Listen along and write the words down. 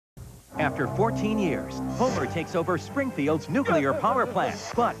After 14 years, Homer takes over Springfield's nuclear power plant.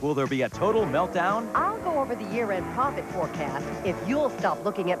 But will there be a total meltdown? I'll go over the year-end profit forecast if you'll stop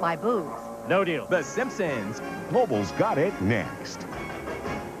looking at my boobs. No deal. The Simpsons. Mobile's got it next.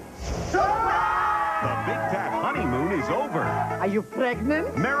 The Big Fat Honeymoon is over. Are you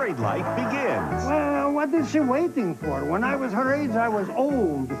pregnant? Married life begins. Well, what is she waiting for? When I was her age, I was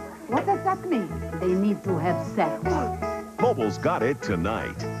old. What does that mean? They need to have sex. Mobile's got it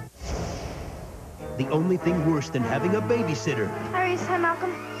tonight. The only thing worse than having a babysitter Hi,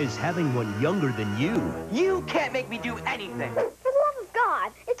 Malcolm. is having one younger than you. You can't make me do anything. For the love of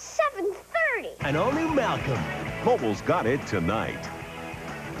God, it's 7:30. An all-new Malcolm. Mobile's got it tonight.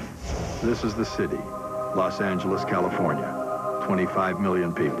 This is the city, Los Angeles, California. 25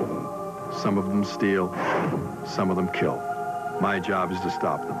 million people. Some of them steal, some of them kill. My job is to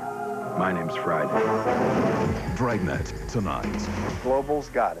stop them. My name's Friday. Dragnet tonight. Global's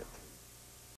got it.